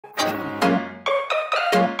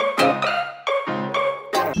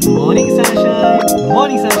Morning sunshine,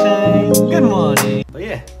 morning sunshine, good morning. But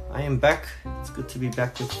yeah, I am back. It's good to be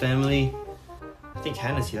back with family. I think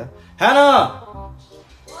Hannah's here. Hannah!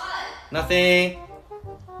 What? Nothing.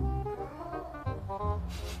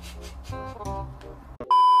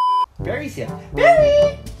 Barry's here.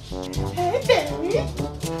 Barry! Hey, Barry!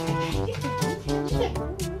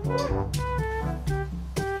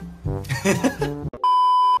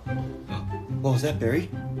 What was that, Barry?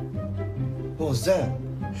 What was that?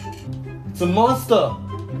 It's a monster!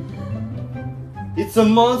 It's a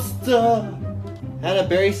monster! Hannah,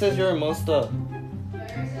 Barry says you're a monster.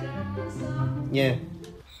 Barry said I'm a monster? Yeah.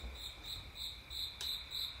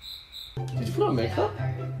 Did you put on makeup? Huh?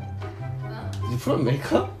 Did you put on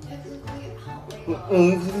makeup?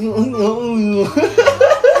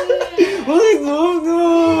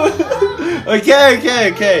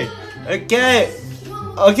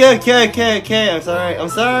 Okay. I'm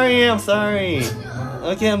sorry.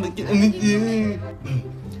 Okay,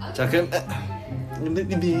 잠깐.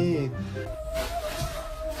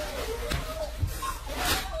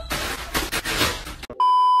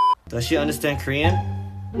 Does she understand Korean?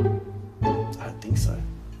 I don't think so.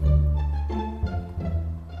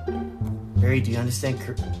 Barry, do you understand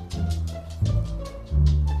Korean?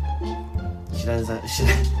 She doesn't. She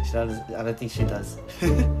doesn't. I don't think she does. We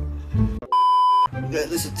gotta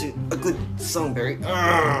listen to a good song, Barry.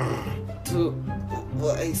 To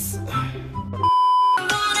voice.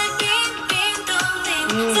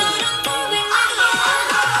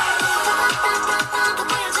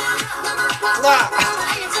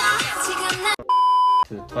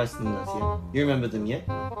 To Twice in the Nuts, yeah? You remember them, yeah?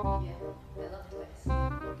 Yeah, I love Twice.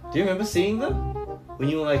 Do you remember seeing them? When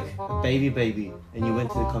you were like a baby and you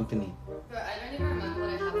went to the company? But I don't even remember what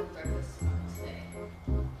I had for breakfast today.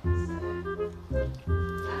 So,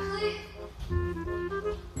 actually,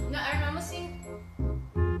 no, I remember seeing.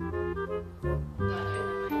 No,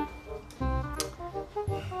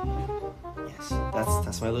 Yes,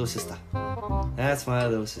 that's my little sister. That's my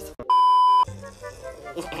little sister.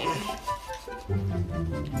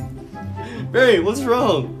 Barry, what's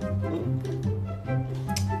wrong?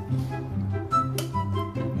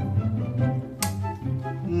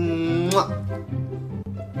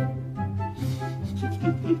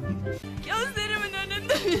 gözlerimin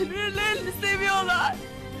önünde birbirlerini seviyorlar.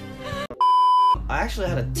 I actually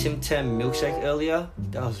had a Tim Tam milkshake earlier.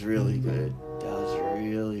 That was really good. That was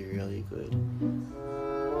really good.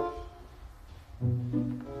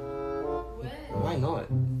 Why not?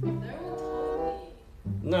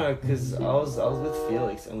 No, because I was with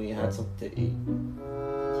Felix and we had something to eat.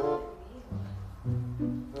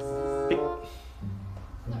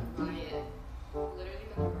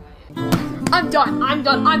 I'm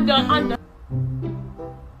done.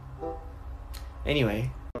 Anyway.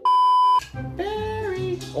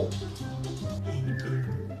 Barry! Oh.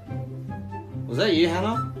 Was that you,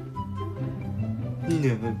 Hannah?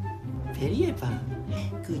 No. Very fun.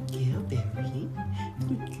 Good girl, Barry.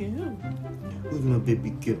 Good girl. Who's my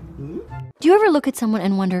baby girl? Hmm? Do you ever look at someone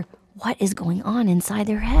and wonder what is going on inside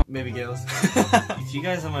their head? Baby girls. If you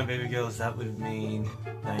guys are my baby girls, that would mean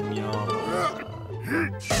I'm your...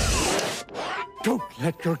 Don't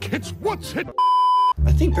let your kids watch it!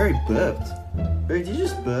 I think Barry burped. Barry, did you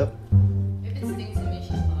just burp? If it stings to me,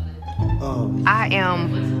 she started. Oh. I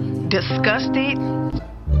am disgusted.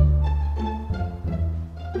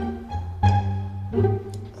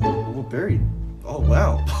 Oh, Barry. Oh,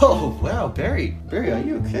 wow. Oh, wow, Barry. Barry, are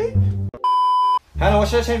you okay? Hannah, what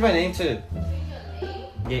should I change my name to? Change your name?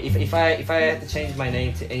 Yeah, if I had to change my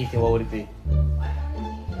name to anything, what would it be? Why can't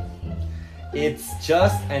you change your name? It's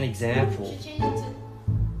just an example. You should change it to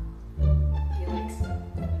Felix.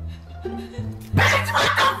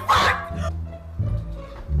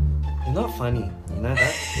 You're not funny, you know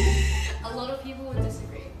that? A lot of people would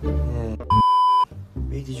disagree. Yeah.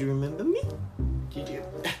 Wait, did you remember me? Did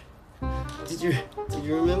you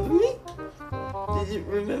remember me? Did you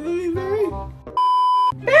remember me, Barry?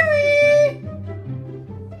 Barry!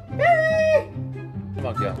 Barry!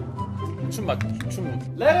 음악이야. 춤.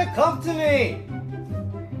 Let her come to me!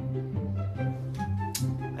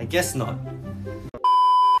 I guess not.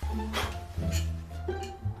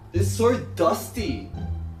 It's so dusty.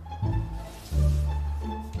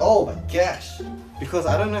 Oh my gosh. Because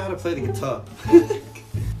I don't know how to play the guitar.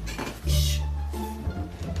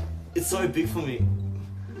 It's so big for me.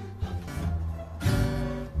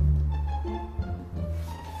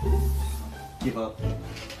 Give up.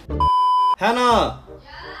 Hannah!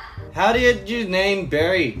 How did you name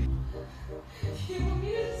Barry? Do you want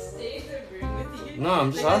me to stay in the room with you? No,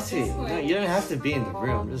 I'm just Like, at this asking. No, point. you don't have to be in the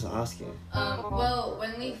room. I'm just asking. Well,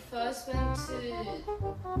 when we first went to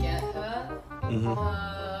get her, Mm-hmm.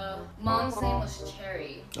 her mom's name was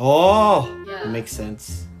Cherry. Oh, Yeah. that makes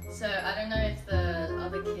sense. So I don't know if the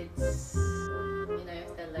other kids, you know,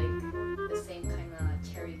 if they're like the same kind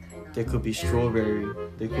of cherry kind of. There could be strawberry.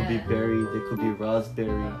 There could be Yeah. berry. There could be raspberry.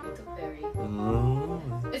 Little berry. Oh.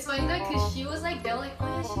 It's funny though, cause she was like, they were like, oh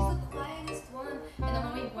yeah, she's the quietest one. And then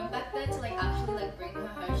when we went back there to like actually like bring her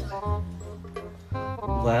home, she's like,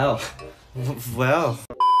 Wow. Wow.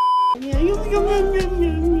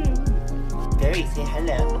 Berry, say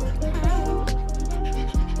hello.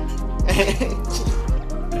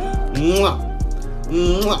 Mwah.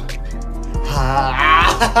 Mwah.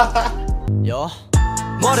 Ha. Yo,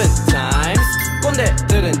 modern times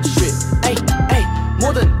꼰대들은 shit 에이 에이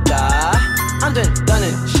뭐든 다 안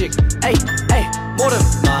된다는 식 에이 에이 모른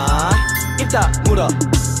말 입 다물어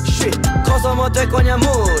shit 커서 뭐 될 거냐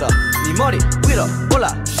물어 네 머리 위로 올라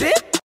shit